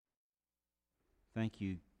Thank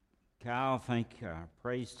you, Kyle. Thank our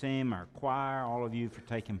praise team, our choir, all of you for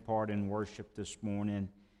taking part in worship this morning.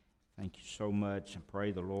 Thank you so much. I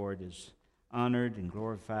pray the Lord is honored and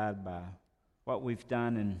glorified by what we've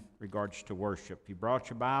done in regards to worship. If you brought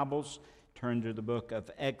your Bibles, turn to the book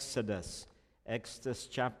of Exodus, Exodus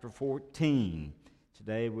chapter 14.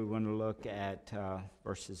 Today we want to look at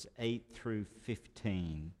verses 8 through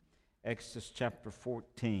 15. Exodus chapter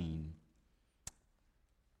 14.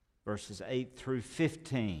 Verses 8 through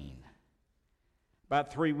 15.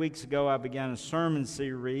 About 3 weeks ago, I began a sermon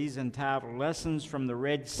series entitled Lessons from the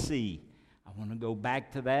Red Sea. I want to go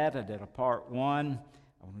back to that. I did a part 1.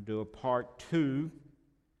 I want to do a part 2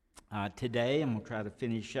 today. I'm going to try to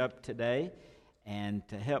finish up today. And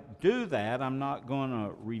to help do that, I'm not going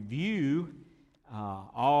to review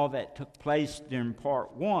all that took place during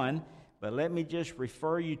part 1, but let me just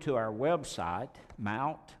refer you to our website,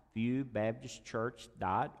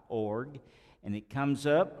 MountViewBaptistChurch.org, and it comes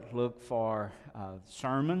up. Look for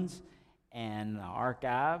sermons and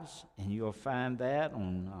archives, and you'll find that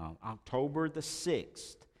on October the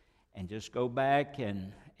 6th. And just go back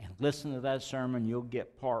and listen to that sermon. You'll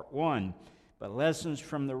get part 1. But Lessons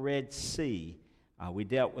from the Red Sea. We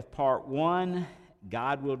dealt with part 1.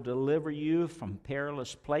 God will deliver you from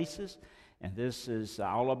perilous places. And this is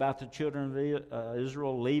all about the children of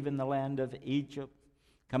Israel leaving the land of Egypt,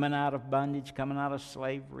 coming out of bondage, coming out of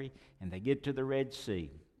slavery, and they get to the Red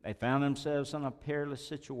Sea. They found themselves in a perilous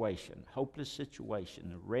situation, hopeless situation.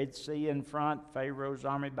 The Red Sea in front, Pharaoh's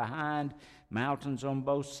army behind, mountains on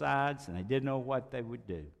both sides, and they didn't know what they would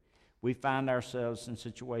do. We find ourselves in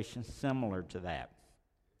situations similar to that,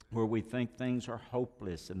 where we think things are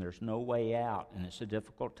hopeless and there's no way out, and it's a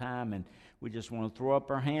difficult time, and we just want to throw up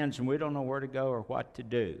our hands and we don't know where to go or what to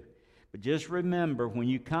do. But just remember, when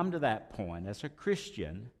you come to that point, as a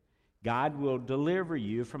Christian, God will deliver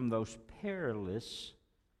you from those perilous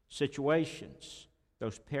situations,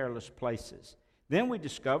 those perilous places. Then we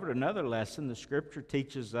discovered another lesson. The Scripture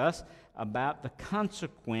teaches us about the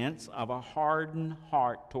consequence of a hardened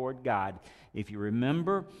heart toward God. If you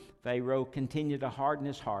remember, Pharaoh continued to harden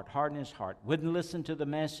his heart, wouldn't listen to the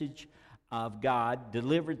message of God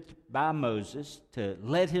delivered by Moses to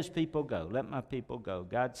let his people go. Let my people go.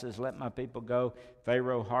 God says, let my people go.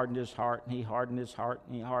 Pharaoh hardened his heart, and he hardened his heart,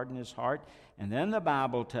 and he hardened his heart. And then the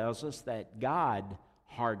Bible tells us that God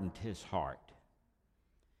hardened his heart.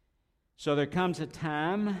 So there comes a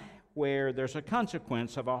time where there's a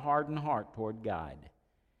consequence of a hardened heart toward God.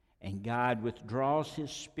 And God withdraws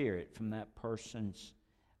his spirit from that person's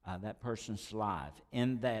life,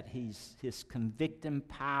 in that his convicting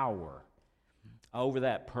power over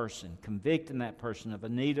that person, convicting that person of a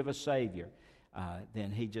need of a Savior,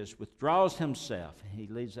 then he just withdraws himself. He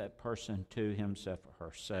leaves that person to himself or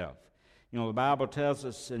herself. You know, the Bible tells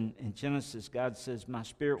us in Genesis, God says, my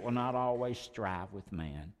spirit will not always strive with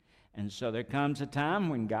man. And so there comes a time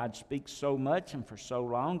when God speaks so much and for so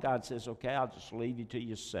long, God says, okay, I'll just leave you to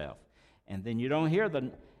yourself. And then you don't hear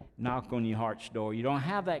the knock on your heart's door. You don't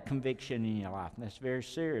have that conviction in your life. And that's very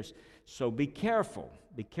serious. So be careful.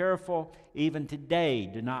 Be careful even today.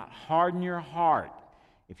 Do not harden your heart.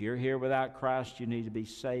 If you're here without Christ, you need to be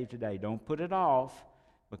saved today. Don't put it off,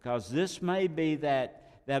 because this may be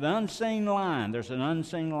that unseen line. There's an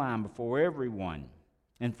unseen line before everyone,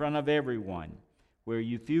 in front of everyone, where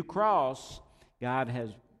if you cross, God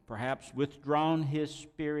has perhaps withdrawn his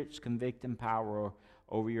Spirit's convicting power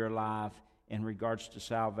over your life in regards to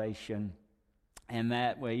salvation. And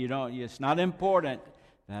that way it's not important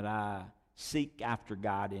that I seek after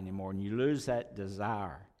God anymore, and you lose that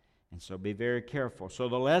desire. And so be very careful. So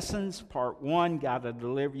the lessons, part 1, God will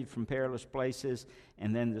deliver you from perilous places,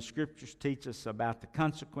 and then the Scriptures teach us about the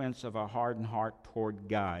consequence of a hardened heart toward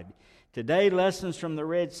God. Today, lessons from the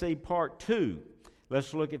Red Sea, part 2.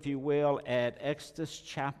 Let's look, if you will, at Exodus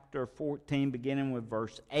chapter 14, beginning with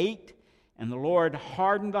verse 8. And the Lord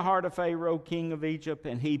hardened the heart of Pharaoh, king of Egypt,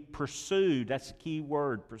 and he pursued. That's the key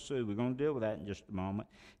word, pursue. We're going to deal with that in just a moment.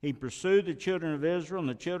 He pursued the children of Israel, and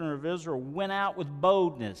the children of Israel went out with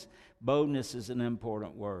boldness. Boldness is an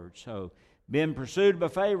important word. So, been pursued by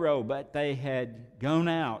Pharaoh, but they had gone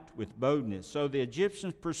out with boldness. So the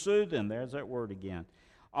Egyptians pursued them. There's that word again.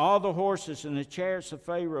 All the horses and the chariots of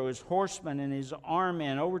Pharaoh, his horsemen and his army,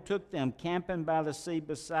 and overtook them, camping by the sea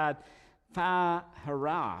beside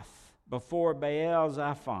Pi-hahiroth, before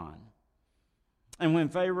Baal-zephon. And when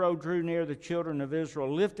Pharaoh drew near, the children of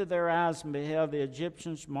Israel lifted their eyes and beheld the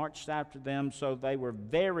Egyptians marched after them, so they were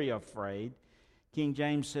very afraid. King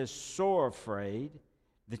James says, sore afraid.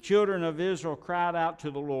 The children of Israel cried out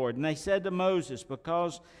to the Lord, and they said to Moses,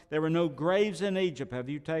 because there were no graves in Egypt, have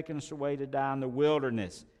you taken us away to die in the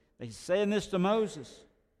wilderness? They're saying this to Moses.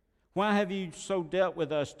 Why have you so dealt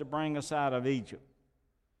with us to bring us out of Egypt?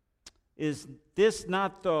 Is this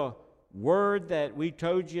not the word that we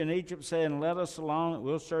told you in Egypt, saying, let us alone,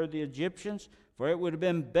 we'll serve the Egyptians? For it would have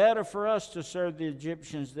been better for us to serve the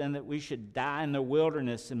Egyptians than that we should die in the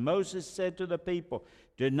wilderness. And Moses said to the people,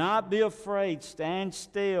 do not be afraid, stand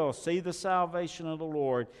still, see the salvation of the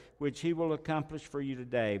Lord, which he will accomplish for you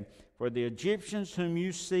today. For the Egyptians whom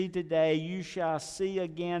you see today, you shall see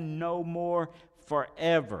again no more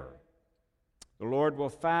forever. The Lord will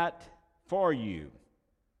fight for you,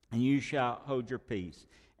 and you shall hold your peace.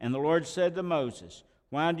 And the Lord said to Moses,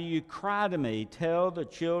 why do you cry to me? Tell the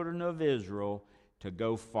children of Israel to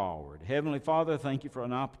go forward. Heavenly Father, thank you for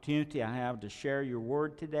an opportunity I have to share your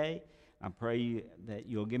word today. I pray that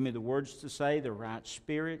you'll give me the words to say, the right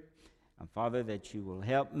spirit. And Father, that you will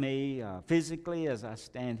help me physically as I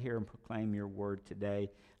stand here and proclaim your word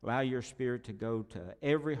today. Allow your spirit to go to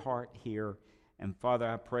every heart here. And Father,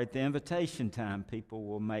 I pray at the invitation time, people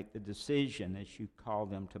will make the decision as you call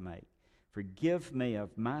them to make. Forgive me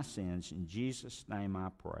of my sins. In Jesus' name I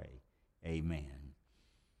pray. Amen.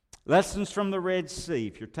 Lessons from the Red Sea.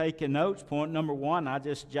 If you're taking notes, point number 1, I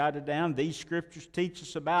just jotted down. These scriptures teach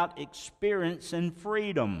us about experiencing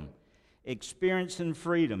freedom. Experiencing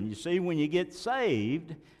freedom. You see, when you get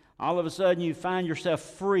saved, all of a sudden you find yourself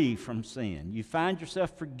free from sin. You find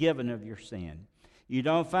yourself forgiven of your sin. You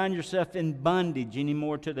don't find yourself in bondage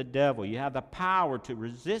anymore to the devil. You have the power to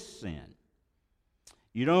resist sin.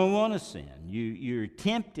 You don't want to sin. You're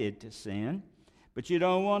tempted to sin, but you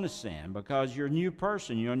don't want to sin because you're a new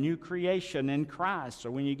person. You're a new creation in Christ.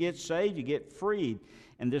 So when you get saved, you get freed.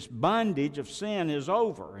 And this bondage of sin is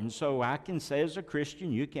over. And so I can say as a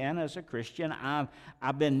Christian, you can as a Christian,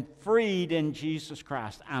 I've been freed in Jesus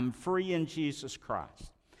Christ. I'm free in Jesus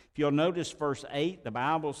Christ. If you'll notice verse 8, the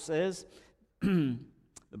Bible says, and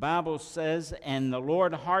the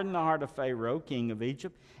Lord hardened the heart of Pharaoh, king of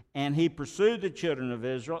Egypt, and he pursued the children of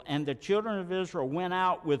Israel, and the children of Israel went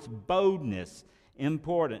out with boldness.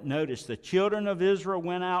 Important. Notice, the children of Israel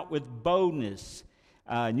went out with boldness.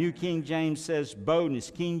 New King James says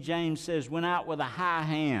boldness. King James says went out with a high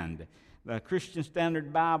hand. The Christian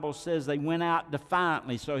Standard Bible says they went out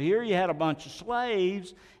defiantly. So here you had a bunch of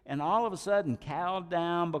slaves, and all of a sudden cowered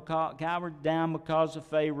down because of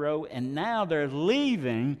Pharaoh, and now they're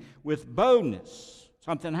leaving with boldness.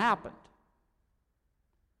 Something happened.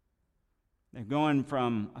 They're going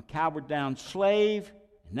from a cowered down slave,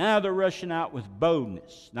 and now they're rushing out with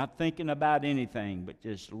boldness, not thinking about anything, but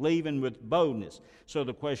just leaving with boldness. So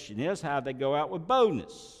the question is, how did they go out with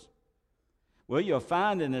boldness? Well, you'll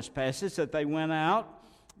find in this passage that they went out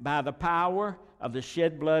by the power of the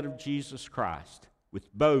shed blood of Jesus Christ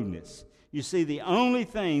with boldness. You see, the only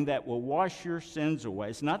thing that will wash your sins away,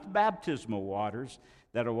 it's not the baptismal waters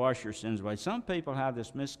that will wash your sins away. Some people have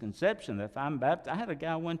this misconception that if I'm baptized, I had a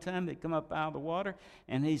guy one time that come up out of the water,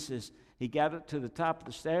 and he says, he got up to the top of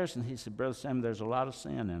the stairs, and he said, Brother Sam, there's a lot of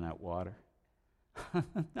sin in that water.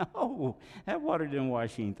 No, that water didn't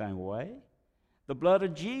wash anything away. The blood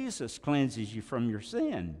of Jesus cleanses you from your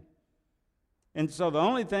sin. And so the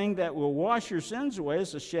only thing that will wash your sins away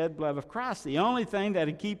is the shed blood of Christ. The only thing that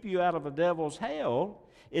will keep you out of the devil's hell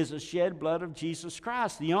is the shed blood of Jesus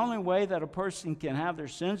Christ. The only way that a person can have their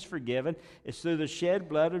sins forgiven is through the shed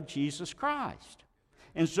blood of Jesus Christ.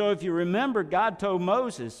 And so if you remember, God told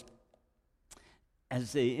Moses,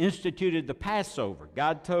 as they instituted the Passover,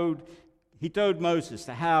 He told Moses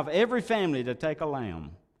to have every family to take a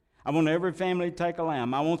lamb. I want every family to take a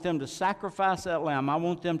lamb. I want them to sacrifice that lamb. I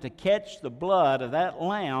want them to catch the blood of that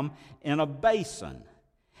lamb in a basin.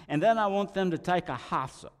 And then I want them to take a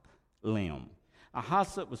hyssop limb. A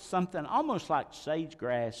hyssop was something almost like sage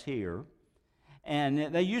grass here.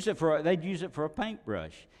 And they'd use it for a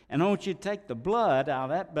paintbrush. And I want you to take the blood out of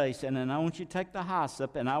that basin, and I want you to take the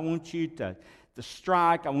hyssop, and I want you to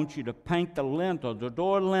strike. I want you to paint the lintel, the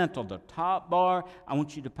door lintel, the top bar. I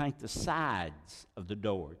want you to paint the sides of the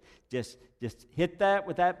door. Just hit that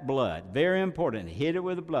with that blood. Very important. Hit it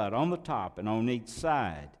with the blood on the top and on each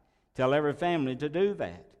side. Tell every family to do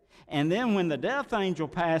that. And then when the death angel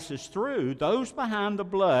passes through, those behind the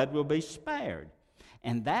blood will be spared.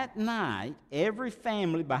 And that night, every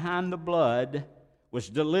family behind the blood was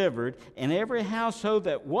delivered, and every household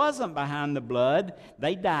that wasn't behind the blood,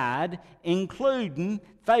 they died, including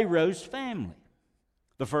Pharaoh's family,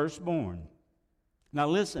 the firstborn. Now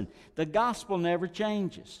listen, the gospel never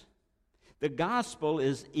changes. The gospel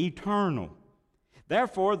is eternal.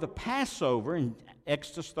 Therefore, the Passover in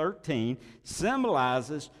Exodus 13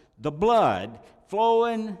 symbolizes the blood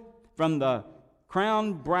flowing from the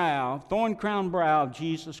thorn-crowned brow of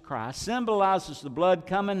Jesus Christ symbolizes the blood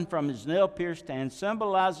coming from his nail-pierced hand,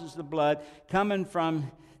 symbolizes the blood coming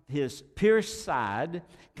from his pierced side,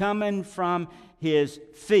 coming from his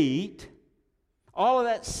feet. All of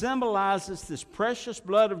that symbolizes this precious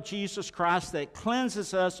blood of Jesus Christ that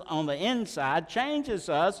cleanses us on the inside, changes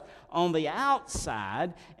us on the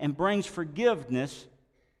outside, and brings forgiveness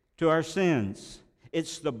to our sins.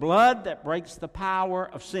 It's the blood that breaks the power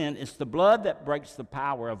of sin. It's the blood that breaks the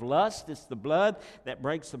power of lust. It's the blood that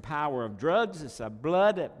breaks the power of drugs. It's the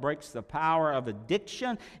blood that breaks the power of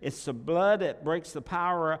addiction. It's the blood that breaks the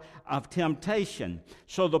power of temptation.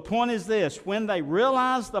 So the point is this: when they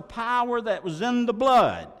realized the power that was in the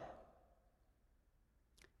blood,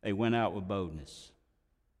 they went out with boldness.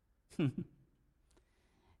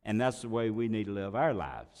 And that's the way we need to live our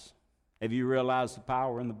lives. Have you realized the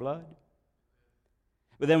power in the blood?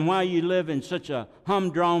 But then why are you living such a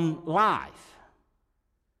humdrum life?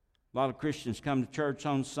 A lot of Christians come to church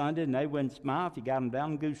on Sunday and they wouldn't smile if you got them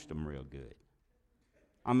down and goosed them real good.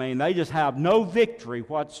 I mean, they just have no victory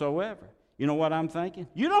whatsoever. You know what I'm thinking?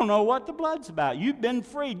 You don't know what the blood's about. You've been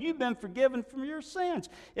freed. You've been forgiven from your sins.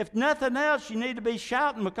 If nothing else, you need to be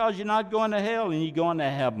shouting because you're not going to hell and you're going to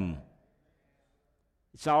heaven.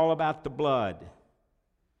 It's all about the blood. The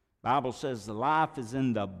Bible says the life is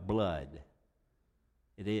in the blood.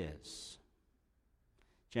 It is.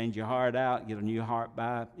 Change your heart out, get a new heart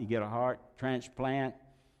by, you get a heart transplant,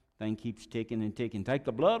 thing keeps ticking and ticking. Take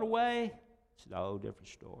the blood away, it's a whole different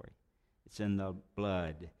story. It's in the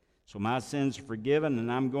blood. So my sins are forgiven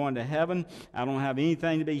and I'm going to heaven. I don't have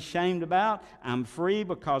anything to be ashamed about. I'm free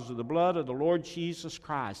because of the blood of the Lord Jesus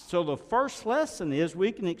Christ. So the first lesson is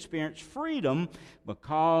we can experience freedom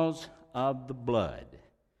because of the blood.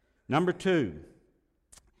 Number 2.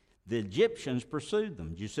 The Egyptians pursued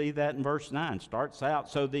them. Do you see that in verse 9? It starts out,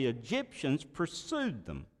 so the Egyptians pursued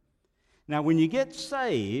them. Now, when you get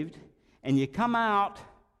saved and you come out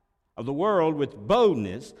of the world with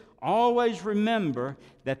boldness, always remember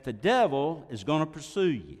that the devil is going to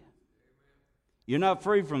pursue you. You're not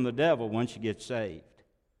free from the devil once you get saved.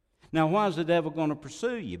 Now, why is the devil going to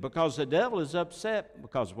pursue you? Because the devil is upset.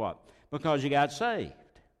 Because what? Because you got saved.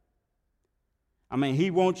 I mean, he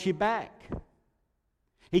wants you back.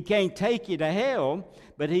 He can't take you to hell,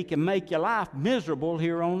 but he can make your life miserable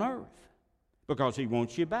here on earth because he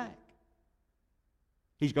wants you back.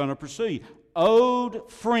 He's going to pursue you. Old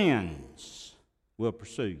friends will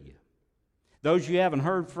pursue you. Those you haven't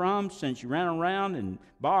heard from since you ran around and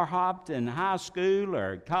bar hopped in high school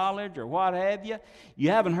or college or what have you,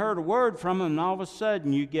 you haven't heard a word from them, and all of a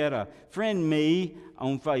sudden you get a friend me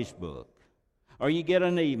on Facebook, or you get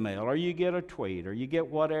an email, or you get a tweet, or you get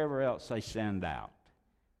whatever else they send out.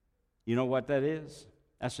 You know what that is?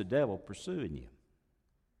 That's the devil pursuing you.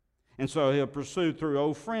 And so he'll pursue through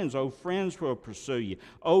old friends. Old friends will pursue you.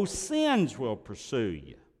 Old sins will pursue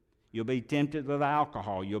you. You'll be tempted with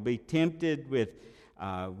alcohol. You'll be tempted with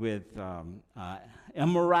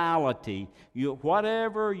immorality.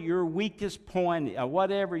 Whatever your weakest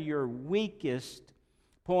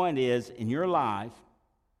point is in your life,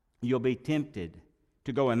 you'll be tempted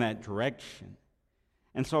to go in that direction.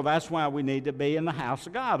 And so that's why we need to be in the house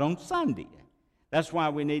of God on Sunday. That's why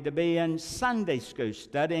we need to be in Sunday school,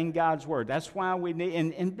 studying God's Word. That's why we need,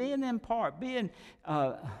 and being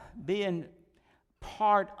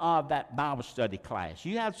part of that Bible study class.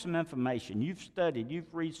 You have some information. You've studied.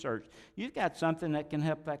 You've researched. You've got something that can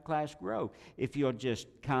help that class grow. If you'll just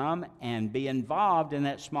come and be involved in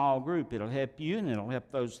that small group, it'll help you and it'll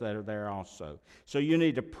help those that are there also. So you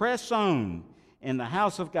need to press on in the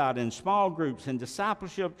house of God, in small groups, in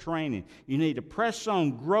discipleship training. You need to press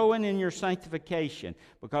on growing in your sanctification,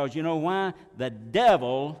 because you know why? The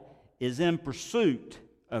devil is in pursuit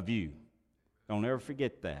of you. Don't ever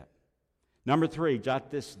forget that. Number 3, jot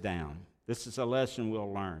this down. This is a lesson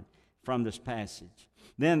we'll learn from this passage.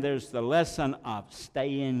 Then there's the lesson of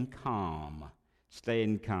staying calm.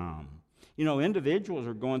 Staying calm. You know, individuals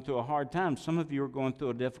are going through a hard time. Some of you are going through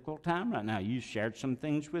a difficult time right now. You shared some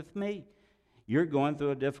things with me. You're going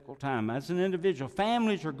through a difficult time. As an individual,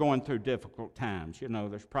 families are going through difficult times. You know,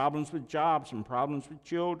 there's problems with jobs and problems with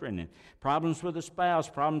children and problems with a spouse,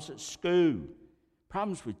 problems at school,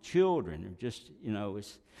 problems with children. Or just,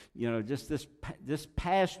 just this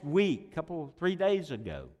past week, 3 days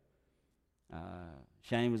ago,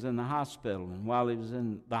 Shane was in the hospital, and while he was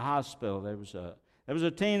in the hospital, there was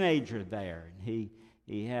a teenager there, and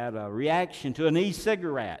he had a reaction to an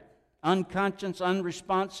e-cigarette, unconscious,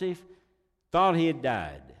 unresponsive. Thought he had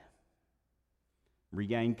died.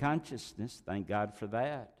 Regained consciousness. Thank God for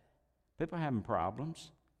that. People are having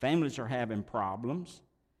problems. Families are having problems.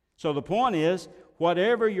 So the point is,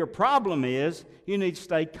 whatever your problem is, you need to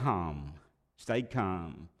stay calm. Stay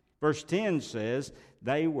calm. Verse 10 says,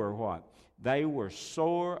 they were what? They were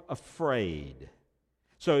sore afraid.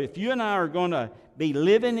 So if you and I are going to be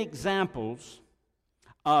living examples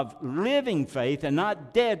of living faith and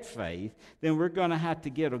not dead faith, then we're going to have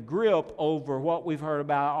to get a grip over what we've heard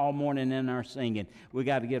about all morning in our singing. We've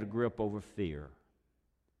got to get a grip over fear.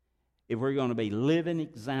 If we're going to be living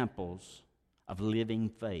examples of living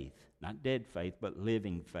faith, not dead faith, but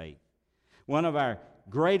living faith. One of our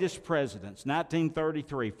greatest presidents,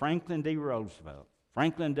 1933, Franklin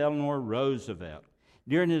Delano Roosevelt,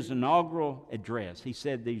 during his inaugural address, he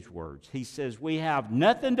said these words. He says, we have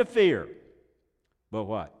nothing to fear, but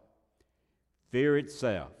what? Fear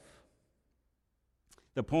itself.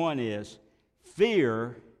 The point is,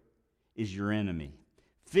 fear is your enemy.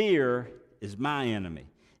 Fear is my enemy.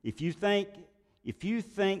 If you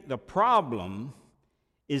think the problem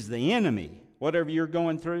is the enemy, whatever you're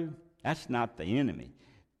going through, that's not the enemy.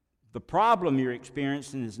 The problem you're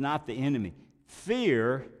experiencing is not the enemy.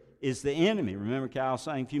 Fear is the enemy. Remember Kyle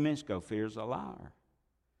saying a few minutes ago, fear is a liar.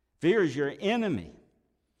 Fear is your enemy.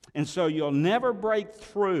 And so you'll never break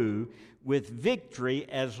through with victory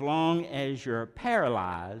as long as you're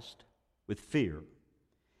paralyzed with fear.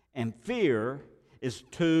 And fear is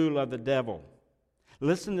a tool of the devil.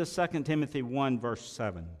 Listen to 2 Timothy 1, verse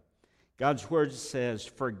 7. God's word says,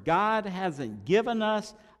 for God hasn't given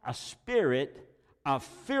us a spirit of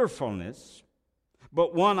fearfulness,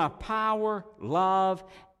 but one of power, love,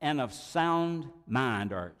 and of sound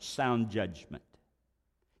mind or sound judgment.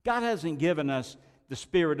 God hasn't given us the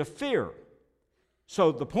spirit of fear.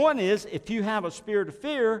 So the point is, if you have a spirit of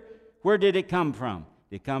fear, where did it come from?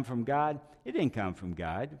 Did it come from God? It didn't come from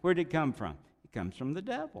God. Where did it come from? It comes from the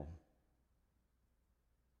devil.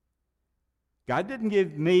 God didn't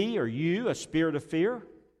give me or you a spirit of fear,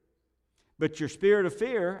 but your spirit of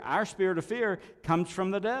fear, our spirit of fear, comes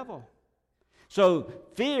from the devil. So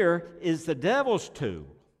fear is the devil's tool.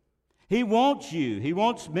 He wants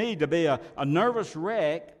me to be a nervous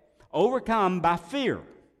wreck overcome by fear.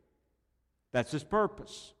 That's his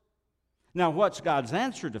purpose. Now, what's God's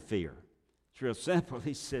answer to fear? It's real simple.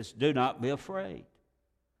 He says, do not be afraid.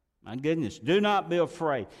 My goodness, do not be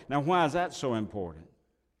afraid. Now, why is that so important?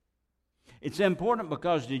 It's important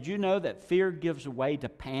because did you know that fear gives way to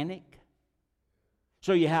panic?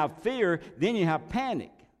 So you have fear, then you have panic.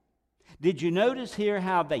 Did you notice here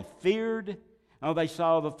how they feared? Oh, they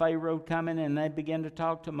saw the Pharaoh coming and they began to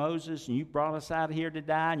talk to Moses, and you brought us out here to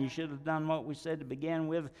die, and you should have done what we said to begin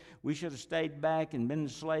with. We should have stayed back and been the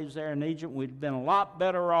slaves there in Egypt. We'd have been a lot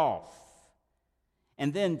better off.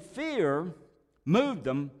 And then fear moved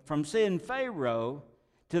them from seeing Pharaoh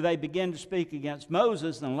till they began to speak against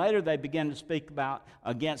Moses, and later they began to speak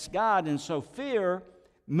against God. And so fear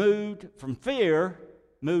moved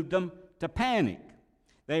them to panic.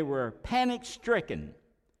 They were panic-stricken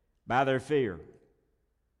by their fear.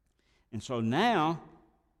 And so now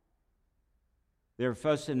they're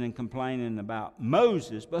fussing and complaining about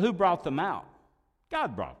Moses, but who brought them out?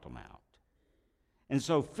 God brought them out. And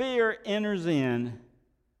so fear enters in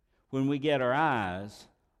when we get our eyes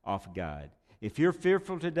off of God. If you're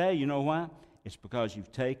fearful today, you know why? It's because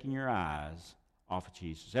you've taken your eyes off of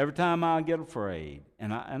Jesus. Every time I get afraid,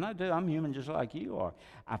 and I do, I'm human just like you are,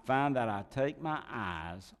 I find that I take my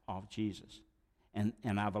eyes off Jesus.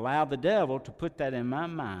 And I've allowed the devil to put that in my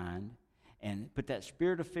mind and put that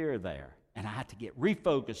spirit of fear there. And I have to get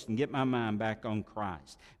refocused and get my mind back on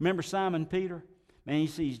Christ. Remember Simon Peter? Man, he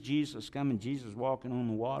sees Jesus coming, Jesus walking on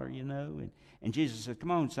the water, you know, and Jesus said,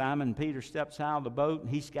 come on, Simon. Peter steps out of the boat, and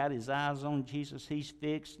he's got his eyes on Jesus. He's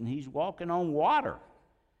fixed, and he's walking on water.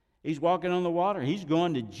 He's walking on the water. He's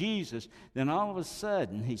going to Jesus. Then all of a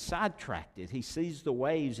sudden, he's sidetracked. He sees the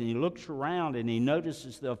waves, and he looks around, and he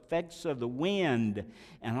notices the effects of the wind.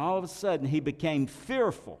 And all of a sudden, he became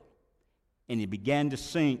fearful, and he began to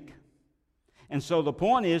sink. And so the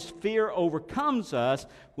point is, fear overcomes us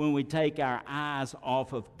when we take our eyes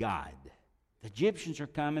off of God. The Egyptians are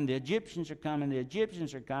coming, the Egyptians are coming, the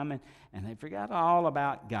Egyptians are coming, and they forgot all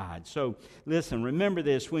about God. So listen, remember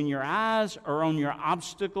this, when your eyes are on your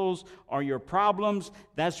obstacles or your problems,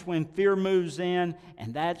 that's when fear moves in,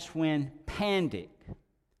 and that's when panic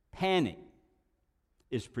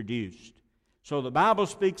is produced. So the Bible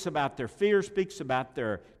speaks about their fear, speaks about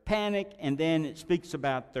their panic, and then it speaks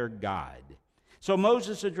about their God. So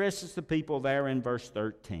Moses addresses the people there in verse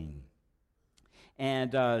 13.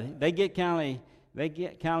 And they kind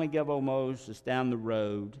of give old Moses down the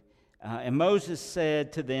road. And Moses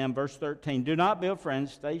said to them, verse 13, do not be afraid,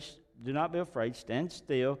 stand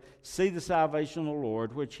still, see the salvation of the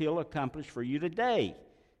Lord, which he'll accomplish for you today.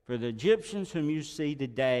 For the Egyptians whom you see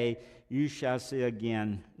today, you shall see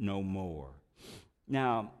again no more.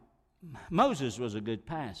 Now, Moses was a good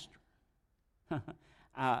pastor.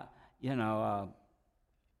 I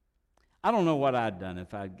don't know what I'd done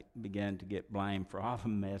if I began to get blamed for all the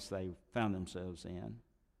mess they found themselves in.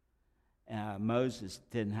 Moses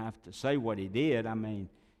didn't have to say what he did. I mean,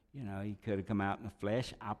 he could have come out in the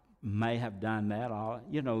flesh. I may have done that.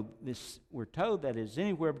 We're told that it's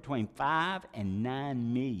anywhere between 5 and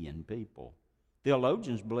 9 million people.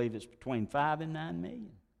 Theologians believe it's between 5 and 9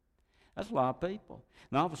 million. That's a lot of people.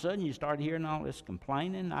 And all of a sudden you start hearing all this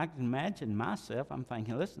complaining. I can imagine myself. I'm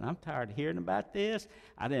thinking, listen, I'm tired of hearing about this.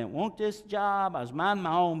 I didn't want this job. I was minding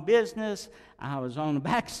my own business. I was on the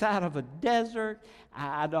backside of a desert.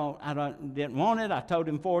 I didn't want it. I told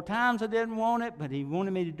him 4 times I didn't want it, but he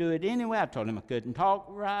wanted me to do it anyway. I told him I couldn't talk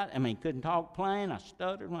right. Couldn't talk plain. I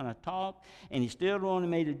stuttered when I talked, and he still wanted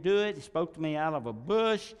me to do it. He spoke to me out of a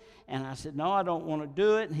bush, and I said, no, I don't want to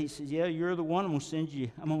do it. And he says, yeah, you're the one. I'm going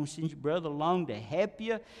to send your brother along to help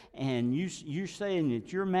you, and you're saying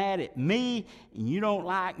that you're mad at me, and you don't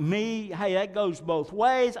like me. Hey, that goes both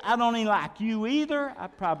ways. I don't even like you either. I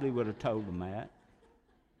probably would have told him that.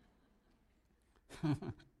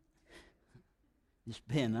 Just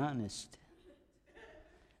being honest.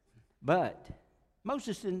 But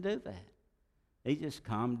Moses didn't do that. He just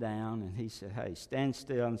calmed down and he said, hey, stand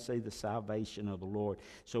still and see the salvation of the Lord.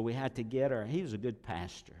 So we had to he was a good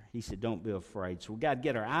pastor. He said, don't be afraid. So we got to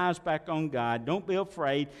get our eyes back on God. Don't be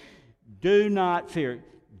afraid. Do not fear.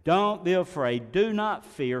 Don't be afraid. Do not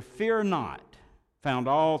fear. Fear not. Found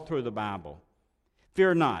all through the Bible.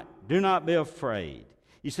 Fear not. Do not be afraid.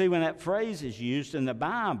 You see, when that phrase is used in the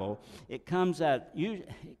Bible, it comes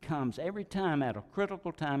every time at a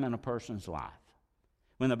critical time in a person's life.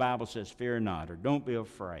 When the Bible says, fear not, or don't be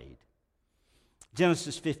afraid.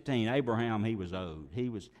 Genesis 15, Abraham, he was old.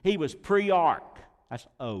 He was pre-ark. That's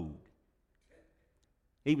old.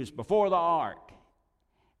 He was before the ark.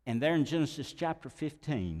 And there in Genesis chapter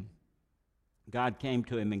 15, God came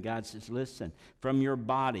to him and God says, listen, from your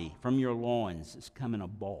body, from your loins is coming a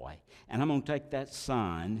boy. And I'm going to take that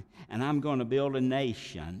son and I'm going to build a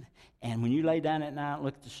nation. And when you lay down at night and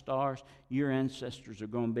look at the stars, your ancestors are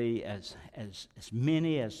going to be as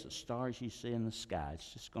many as the stars you see in the sky.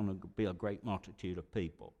 It's just going to be a great multitude of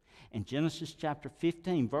people. In Genesis chapter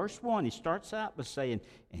 15, verse 1, he starts out by saying,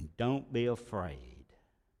 and don't be afraid.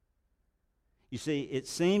 You see, it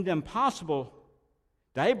seemed impossible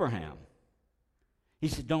to Abraham. He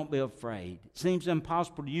said, don't be afraid. It seems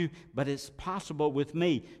impossible to you, but it's possible with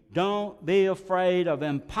me. Don't be afraid of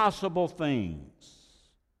impossible things.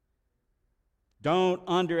 Don't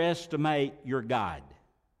underestimate your God.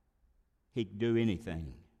 He can do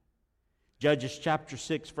anything. Judges chapter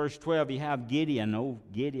 6, verse 12, you have Gideon. Oh,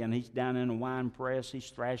 Gideon, he's down in a wine press. He's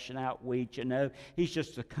thrashing out wheat, He's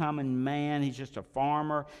just a common man. He's just a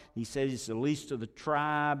farmer. He says he's the least of the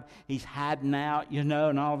tribe. He's hiding out,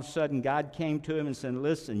 and all of a sudden God came to him and said,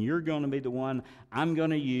 listen, you're going to be the one I'm going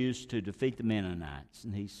to use to defeat the Mennonites.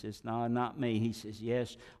 And he says, no, not me. He says,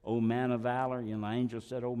 yes, O man of valor. The angel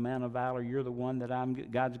said, O man of valor, you're the one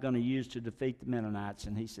that God's going to use to defeat the Mennonites.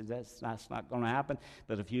 And he said, that's not going to happen.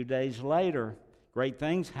 But a few days later, great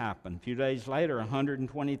things happened. A few days later,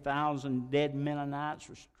 120,000 dead Mennonites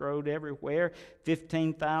were strewed everywhere.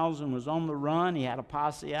 15,000 was on the run. He had a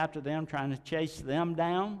posse after them trying to chase them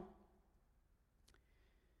down.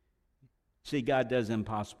 See, God does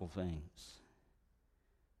impossible things.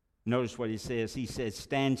 Notice what he says. He says,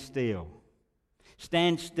 stand still.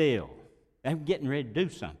 Stand still. They're getting ready to do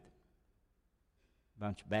something. A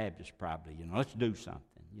bunch of Baptists probably, let's do something.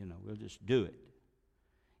 We'll just do it.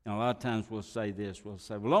 A lot of times we'll say this. We'll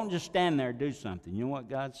say, well, don't just stand there and do something. You know what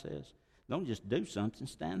God says? Don't just do something,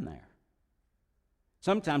 stand there.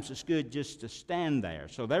 Sometimes it's good just to stand there.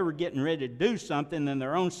 So they were getting ready to do something in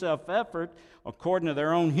their own self-effort, according to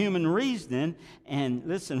their own human reasoning. And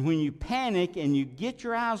listen, when you panic and you get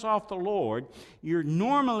your eyes off the Lord, you're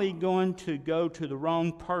normally going to go to the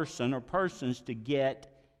wrong person or persons to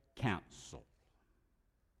get counsel.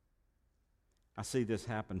 I see this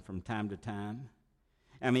happen from time to time.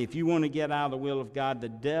 If you want to get out of the will of God, the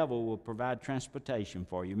devil will provide transportation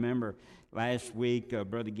for you. Remember, last week,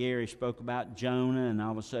 Brother Gary spoke about Jonah, and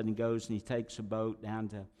all of a sudden he goes and he takes a boat down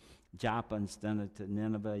to Joppa instead to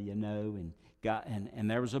Nineveh,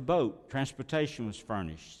 and there was a boat. Transportation was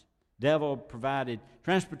furnished. Devil provided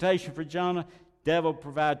transportation for Jonah. Devil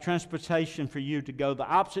provided transportation for you to go the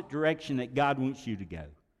opposite direction that God wants you to go.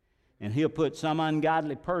 And he'll put some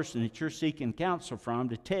ungodly person that you're seeking counsel from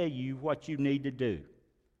to tell you what you need to do.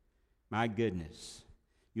 My goodness.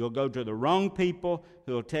 You'll go to the wrong people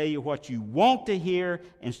who will tell you what you want to hear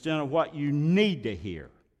instead of what you need to hear.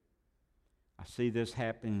 I see this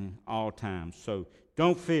happening all times. So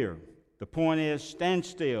don't fear. The point is, stand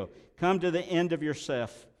still. Come to the end of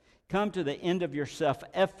yourself. Come to the end of your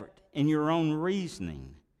self-effort in your own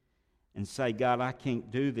reasoning and say, God, I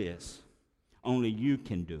can't do this. Only you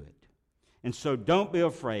can do it. And so don't be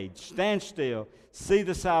afraid. Stand still. See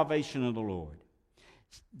the salvation of the Lord.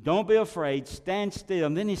 Don't be afraid. Stand still.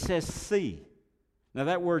 And then he says, see. Now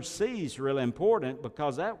that word see is really important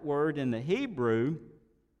because that word in the Hebrew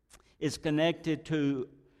is connected to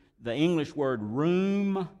the English word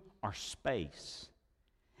room or space.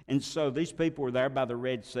 And so these people were there by the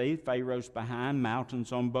Red Sea. Pharaoh's behind,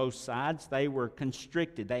 mountains on both sides. They were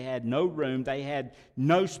constricted. They had no room. They had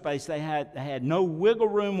no space. They had no wiggle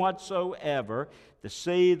room whatsoever. The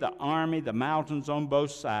sea, the army, the mountains on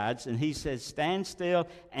both sides. And he says, stand still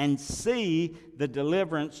and see the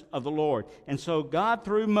deliverance of the Lord. And so God,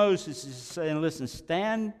 through Moses, is saying, listen,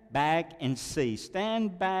 stand back and see.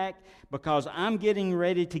 Stand back because I'm getting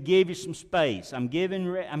ready to give you some space. I'm getting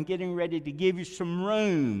ready to give you some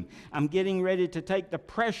room. I'm getting ready to take the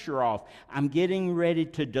pressure off. I'm getting ready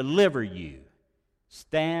to deliver you.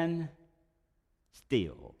 Stand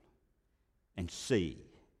still and see.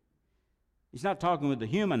 He's not talking with the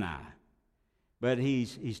human eye, but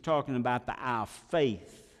he's talking about the eye of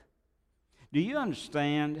faith. Do you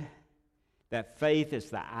understand that faith is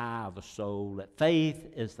the eye of the soul, that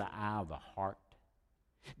faith is the eye of the heart?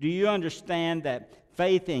 Do you understand that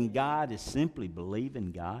faith in God is simply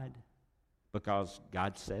believing God because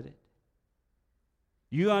God said it?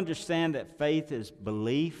 You understand that faith is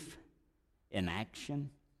belief in action?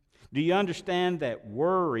 Do you understand that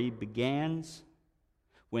worry begins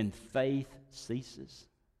when faith ceases?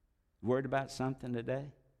 Worried about something today?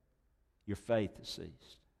 Your faith has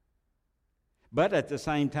ceased. But at the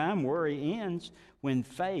same time, worry ends when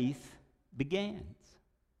faith begins.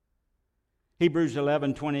 Hebrews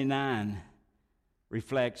 11:29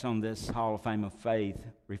 reflects on this hall of fame of faith,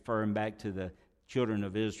 referring back to the children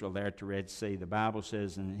of Israel there at the Red Sea. The Bible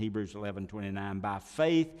says in Hebrews 11:29, by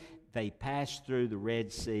faith they passed through the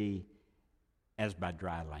Red Sea as by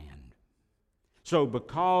dry land. So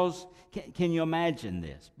because, can you imagine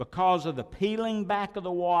this? Because of the peeling back of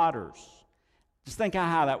the waters, just think of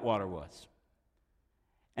how that water was.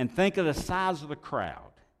 And think of the size of the crowd.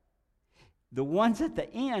 The ones at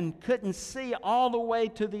the end couldn't see all the way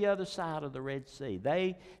to the other side of the Red Sea.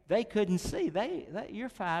 They couldn't see. You're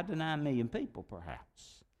 5 to 9 million people,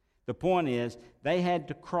 perhaps. The point is, they had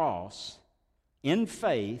to cross in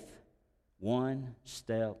faith one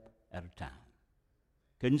step at a time.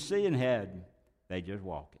 Couldn't see ahead. They just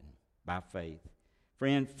walking by faith.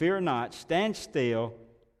 Friend, fear not. Stand still.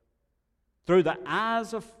 Through the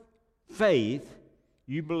eyes of faith,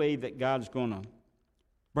 you believe that God's going to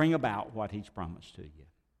bring about what He's promised to you.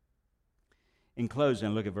 In closing,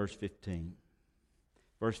 look at verse 15.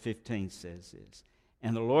 Verse 15 says this,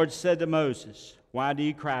 and the Lord said to Moses, why do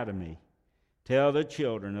you cry to me? Tell the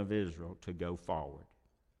children of Israel to go forward.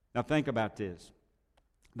 Now think about this.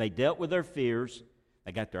 They dealt with their fears.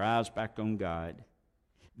 They got their eyes back on God.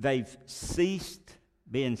 They've ceased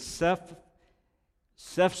being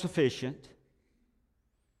self-sufficient,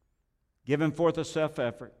 giving forth a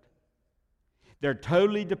self-effort. They're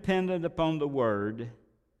totally dependent upon the Word.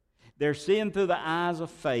 They're seeing through the eyes of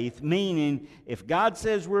faith, meaning if God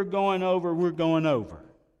says we're going over, we're going over.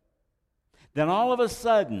 Then all of a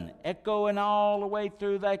sudden, echoing all the way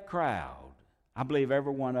through that crowd, I believe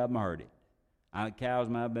every one of them heard it. The cows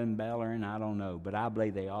might have been bellowing, I don't know, but I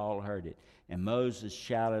believe they all heard it. And Moses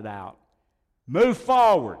shouted out, move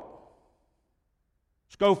forward.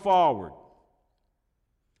 Let's go forward.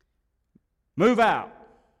 Move out.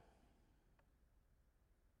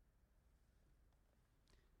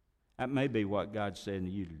 That may be what God's saying to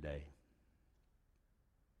you today.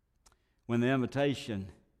 When the invitation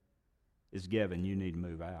is given, you need to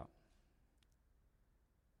move out.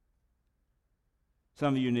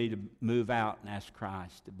 Some of you need to move out and ask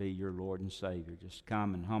Christ to be your Lord and Savior. Just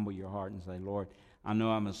come and humble your heart and say, Lord, I know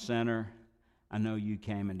I'm a sinner. I know you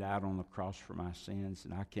came and died on the cross for my sins,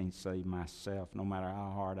 and I can't save myself no matter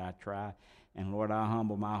how hard I try. And Lord, I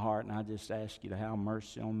humble my heart, and I just ask you to have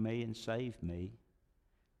mercy on me and save me.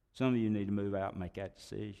 Some of you need to move out and make that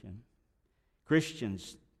decision.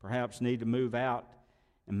 Christians perhaps need to move out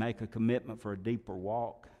and make a commitment for a deeper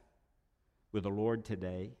walk with the Lord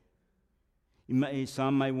today.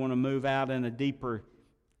 Some may want to move out in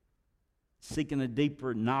seeking a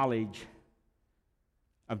deeper knowledge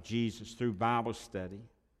of Jesus through Bible study.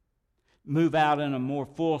 Move out in a more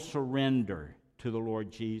full surrender to the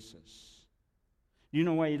Lord Jesus. You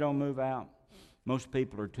know why you don't move out? Most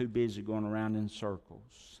people are too busy going around in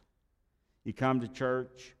circles. You come to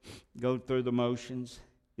church, go through the motions,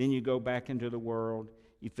 then you go back into the world,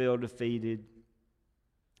 you feel defeated,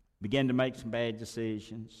 begin to make some bad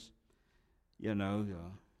decisions,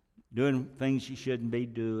 doing things you shouldn't be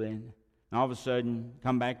doing, and all of a sudden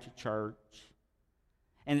come back to church.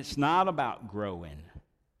 And it's not about growing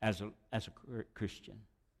as a Christian.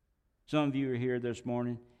 Some of you are here this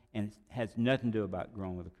morning, and it has nothing to do about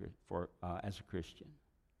growing as a Christian.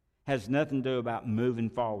 Has nothing to do about moving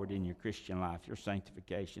forward in your Christian life, your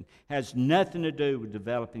sanctification. Has nothing to do with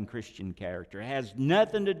developing Christian character. Has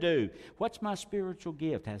nothing to do. What's my spiritual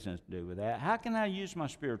gift? Has nothing to do with that. How can I use my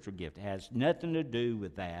spiritual gift? It has nothing to do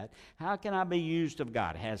with that. How can I be used of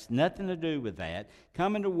God? It has nothing to do with that.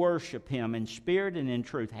 Coming to worship Him in spirit and in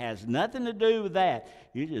truth has nothing to do with that.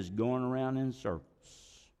 You're just going around in circles.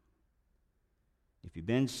 If you've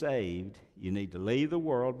been saved, you need to leave the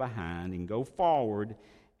world behind and go forward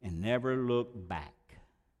and never look back.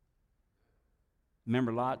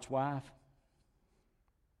 Remember Lot's wife?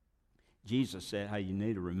 Jesus said, hey, you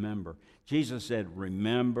need to remember. Jesus said,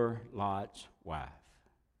 remember Lot's wife.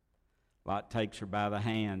 Lot takes her by the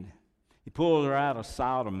hand. He pulls her out of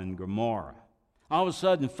Sodom and Gomorrah. All of a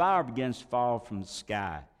sudden, fire begins to fall from the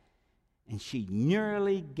sky. And she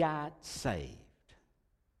nearly got saved.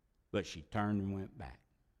 But she turned and went back.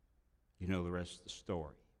 You know the rest of the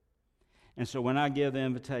story. And so when I give the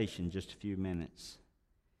invitation in just a few minutes,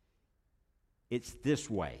 it's this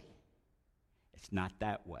way. It's not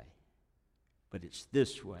that way, but it's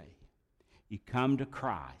this way. You come to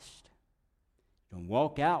Christ. You don't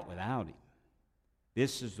walk out without Him.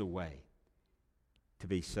 This is the way to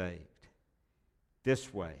be saved.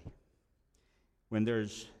 This way. When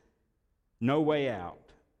there's no way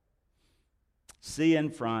out, sea in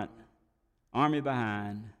front, army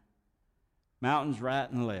behind, mountains right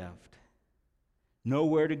and left,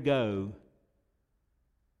 nowhere to go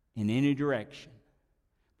in any direction,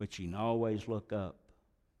 but you can always look up.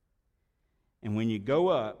 And when you go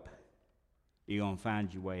up, you're going to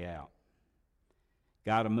find your way out.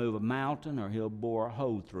 Got to move a mountain or He'll bore a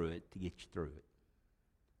hole through it to get you through it.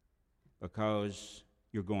 Because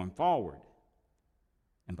you're going forward.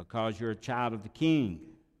 And because you're a child of the King.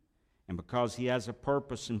 And because He has a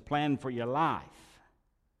purpose and plan for your life.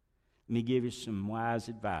 Let me give you some wise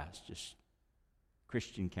advice, just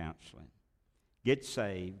Christian counseling. Get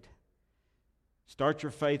saved. Start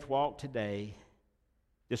your faith walk today.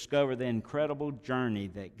 Discover the incredible journey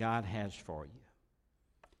that God has for you.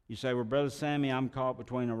 You say, well, Brother Sammy, I'm caught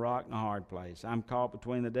between a rock and a hard place. I'm caught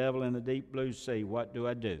between the devil and the deep blue sea. What do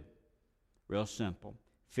I do? Real simple.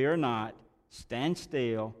 Fear not. Stand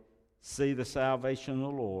still. See the salvation of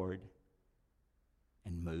the Lord.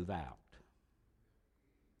 And move out.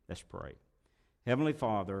 Let's pray. Heavenly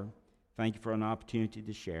Father, thank you for an opportunity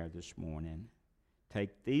to share this morning.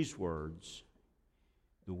 Take these words,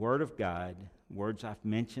 the Word of God, words I've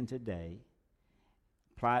mentioned today,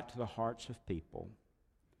 apply it to the hearts of people.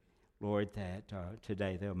 Lord, that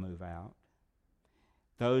today they'll move out.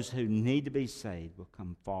 Those who need to be saved will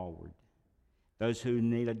come forward. Those who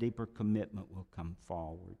need a deeper commitment will come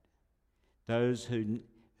forward. Those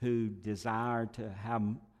who desire to have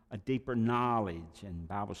a deeper knowledge and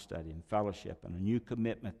Bible study and fellowship and a new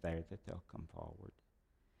commitment there, that they'll come forward.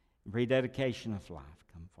 Rededication of life,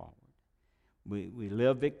 come forward. We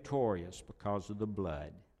live victorious because of the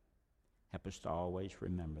blood. Help us to always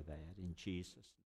remember that in Jesus' name.